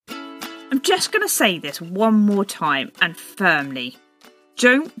I'm just going to say this one more time and firmly.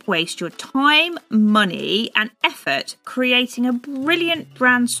 Don't waste your time, money and effort creating a brilliant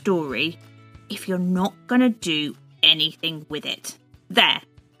brand story if you're not going to do anything with it. There,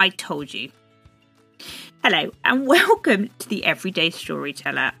 I told you. Hello and welcome to the Everyday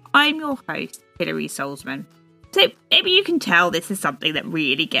Storyteller. I'm your host, Hilary Solzman. So maybe you can tell this is something that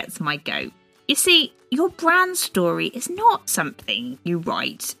really gets my goat. You see, your brand story is not something you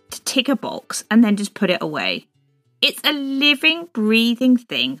write to tick a box and then just put it away. It's a living, breathing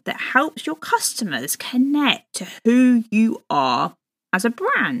thing that helps your customers connect to who you are as a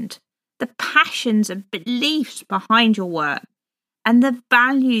brand, the passions and beliefs behind your work, and the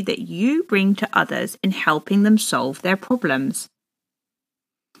value that you bring to others in helping them solve their problems.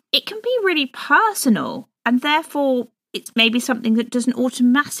 It can be really personal, and therefore it's maybe something that doesn't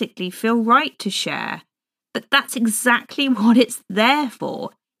automatically feel right to share. But that's exactly what it's there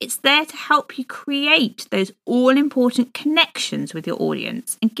for. It's there to help you create those all-important connections with your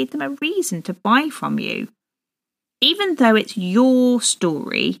audience and give them a reason to buy from you. Even though it's your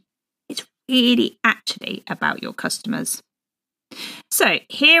story, it's really actually about your customers. So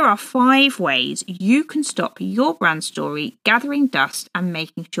here are 5 ways you can stop your brand story gathering dust and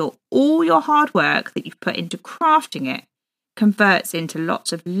making sure all your hard work that you've put into crafting it converts into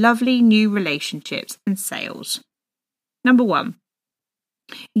lots of lovely new relationships and sales. Number 1,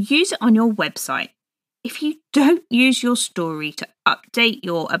 use it on your website. If you don't use your story to update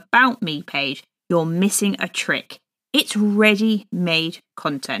your About Me page, you're missing a trick. It's ready-made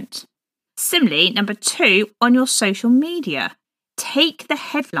content. Similarly, number 2, on your social media. Take the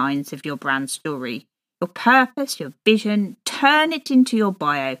headlines of your brand story, your purpose, your vision, turn it into your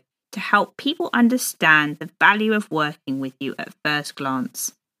bio to help people understand the value of working with you at first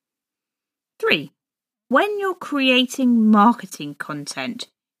glance. 3, when you're creating marketing content,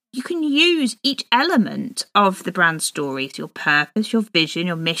 you can use each element of the brand story, so your purpose, your vision,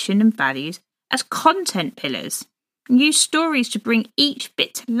 your mission and values, as content pillars. And use stories to bring each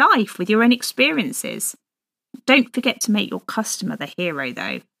bit to life with your own experiences. Don't forget to make your customer the hero,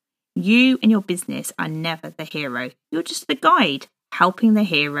 though. You and your business are never the hero. You're just the guide, helping the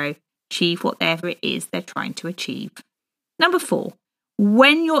hero achieve whatever it is they're trying to achieve. Number 4,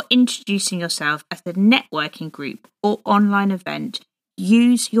 when you're introducing yourself as a networking group or online event,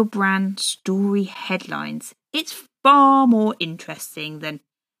 use your brand story headlines. It's far more interesting than,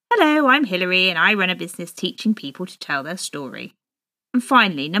 "Hello, I'm Hilary and I run a business teaching people to tell their story." And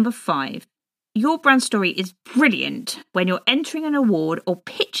finally, number 5, your brand story is brilliant when you're entering an award or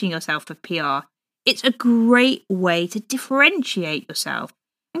pitching yourself for PR. It's a great way to differentiate yourself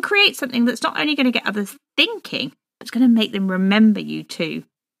and create something that's not only going to get others thinking, but it's going to make them remember you too.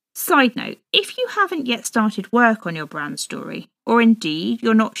 Side note, if you haven't yet started work on your brand story, or indeed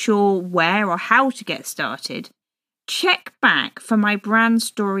you're not sure where or how to get started, check back for my brand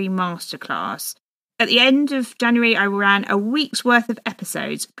story masterclass. At the end of January, I ran a week's worth of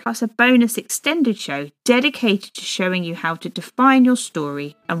episodes, plus a bonus extended show dedicated to showing you how to define your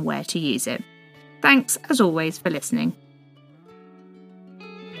story and where to use it. Thanks, as always, for listening.